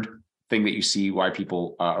third thing that you see why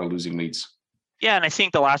people are losing leads? Yeah. And I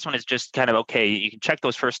think the last one is just kind of, okay, you can check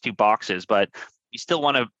those first 2 boxes, but you still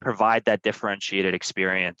want to provide that differentiated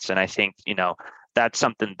experience. And I think, that's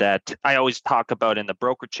something that I always talk about in the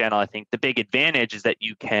broker channel. I think the big advantage is that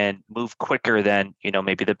you can move quicker than,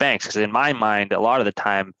 maybe the banks. Because in my mind, a lot of the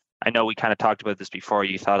time, I know we kind of talked about this before,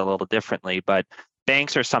 you thought a little differently, but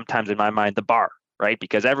banks are sometimes in my mind, the bar, right?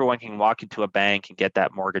 Because everyone can walk into a bank and get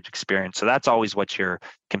that mortgage experience. So that's always what you're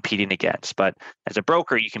competing against. But as a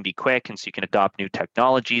broker, you can be quick, and so you can adopt new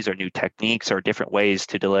technologies or new techniques or different ways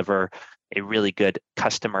to deliver a really good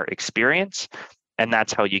customer experience. And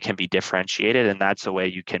that's how you can be differentiated. And that's the way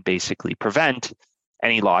you can basically prevent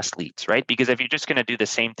any lost leads, right? Because if you're just going to do the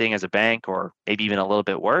same thing as a bank or maybe even a little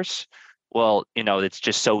bit worse, well, it's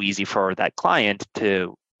just so easy for that client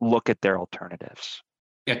to look at their alternatives.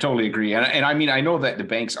 Yeah, totally agree. And I know that the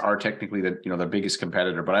banks are technically the biggest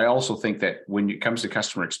competitor, but I also think that when it comes to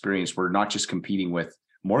customer experience, we're not just competing with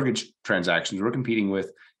mortgage transactions, we're competing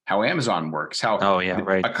with how Amazon works, how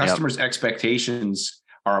a customer's expectations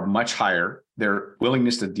are much higher their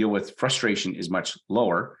willingness to deal with frustration is much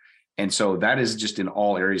lower. And so that is just in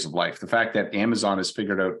all areas of life. The fact that Amazon has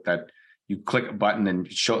figured out that you click a button and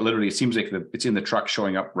literally, it seems like it's in the truck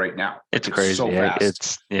showing up right now. It's crazy. So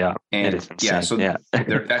fast. It is insane.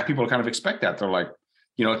 That people kind of expect that. They're like,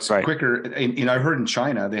 it's quicker. And I heard in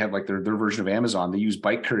China, they have like their version of Amazon. They use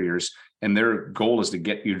bike couriers, and their goal is to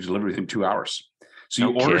get you delivered within 2 hours. So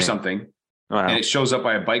you order something and it shows up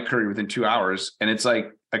by a bike courier within 2 hours. And it's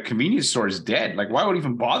like, a convenience store is dead. Like, why would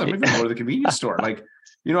even bother? Even go to the convenience store? Like,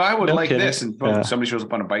 I would this, and somebody shows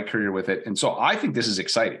up on a bike courier with it. And so I think this is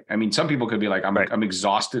exciting. I mean, some people could be like, I'm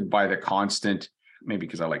exhausted by the constant, maybe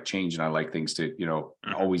because I like change and I like things to,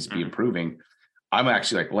 always be improving. I'm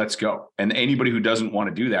actually like, let's go. And anybody who doesn't want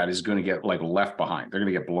to do that is going to get like left behind. They're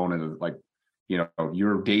going to get blown into like,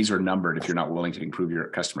 your days are numbered if you're not willing to improve your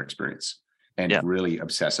customer experience and really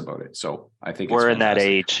obsess about it. So I think we're in that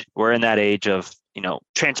age of,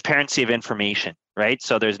 transparency of information, right?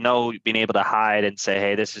 So there's no being able to hide and say,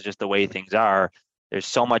 hey, this is just the way things are. There's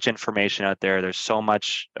so much information out there. There's so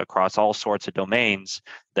much across all sorts of domains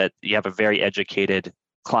that you have a very educated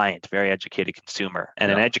client, very educated consumer.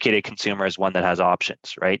 And an educated consumer is one that has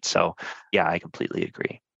options, right? So yeah, I completely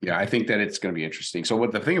agree. Yeah, I think that it's going to be interesting. So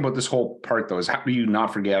what the thing about this whole part though is, how do you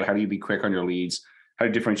not forget? How do you be quick on your leads? How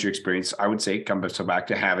to differentiate your experience? I would say come back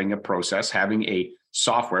to having a process, having a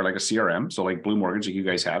software like a CRM. So like Blue Mortgage that you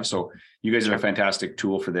guys have. So you guys are a fantastic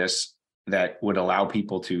tool for this that would allow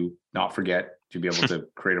people to not forget, to be able to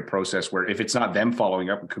create a process where if it's not them following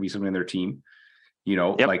up, it could be somebody in their team.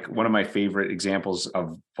 Like one of my favorite examples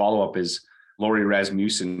of follow-up is Lori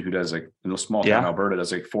Rasmussen, who does like in a small town, Alberta,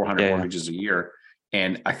 does like 400 mortgages a year.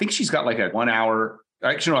 And I think she's got like a 1 hour.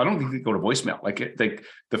 Actually, no, I don't think they go to voicemail. Like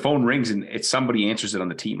the phone rings and it's somebody answers it on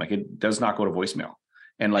the team. Like it does not go to voicemail.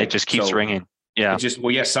 And like, it just keeps ringing. Yeah.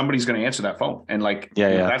 Somebody's going to answer that phone. And like,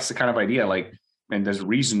 that's the kind of idea. Like, and there's a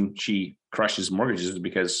reason she crushes mortgages is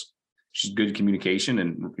because she's good at communication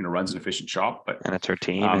and, runs an efficient shop, and it's her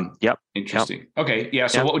team. Interesting. Okay. Yeah.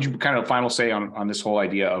 So what would you kind of final say on this whole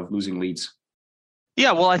idea of losing leads?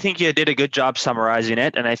 Yeah, well, I think you did a good job summarizing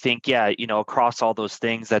it. And I think, across all those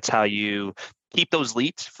things, that's how you keep those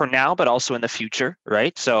leads for now, but also in the future,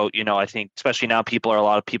 right? So, I think especially now a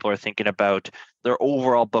lot of people are thinking about their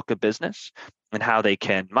overall book of business and how they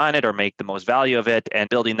can mine it or make the most value of it. And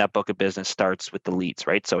building that book of business starts with the leads,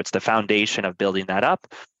 right? So it's the foundation of building that up.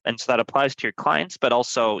 And so that applies to your clients, but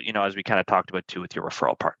also, as we kind of talked about too, with your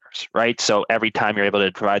referral partners, right? So every time you're able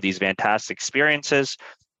to provide these fantastic experiences,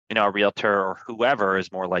 a realtor or whoever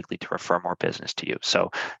is more likely to refer more business to you. So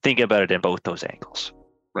think about it in both those angles.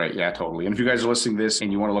 Right. Yeah, totally. And if you guys are listening to this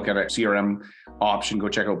and you want to look at a CRM option, go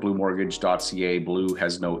check out bluemortgage.ca. Blue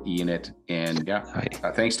has no E in it. And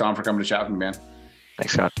thanks, Tom, for coming to chat with me, man.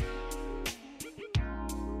 Thanks, Scott.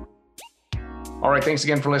 All right. Thanks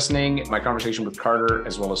again for listening. My conversation with Carter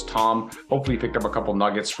as well as Tom. Hopefully you picked up a couple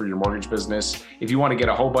nuggets for your mortgage business. If you want to get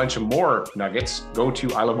a whole bunch of more nuggets, go to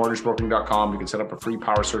ilovemortgagebrokering.com. You can set up a free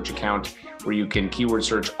power search account where you can keyword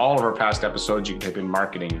search all of our past episodes. You can type in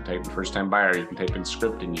marketing, you can type in first time buyer, you can type in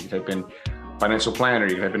scripting, you can type in financial planner,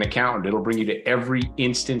 you can type in accountant. It'll bring you to every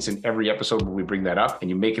instance in every episode where we bring that up, and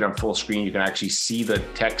you make it on full screen. You can actually see the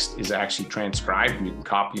text is actually transcribed, and you can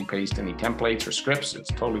copy and paste any templates or scripts.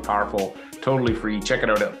 It's totally powerful, totally free. Check it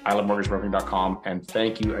out at ilovemortgagebrokering.com. And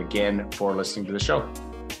thank you again for listening to the show.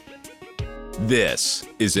 This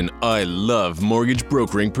is an I Love Mortgage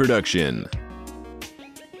Brokering production.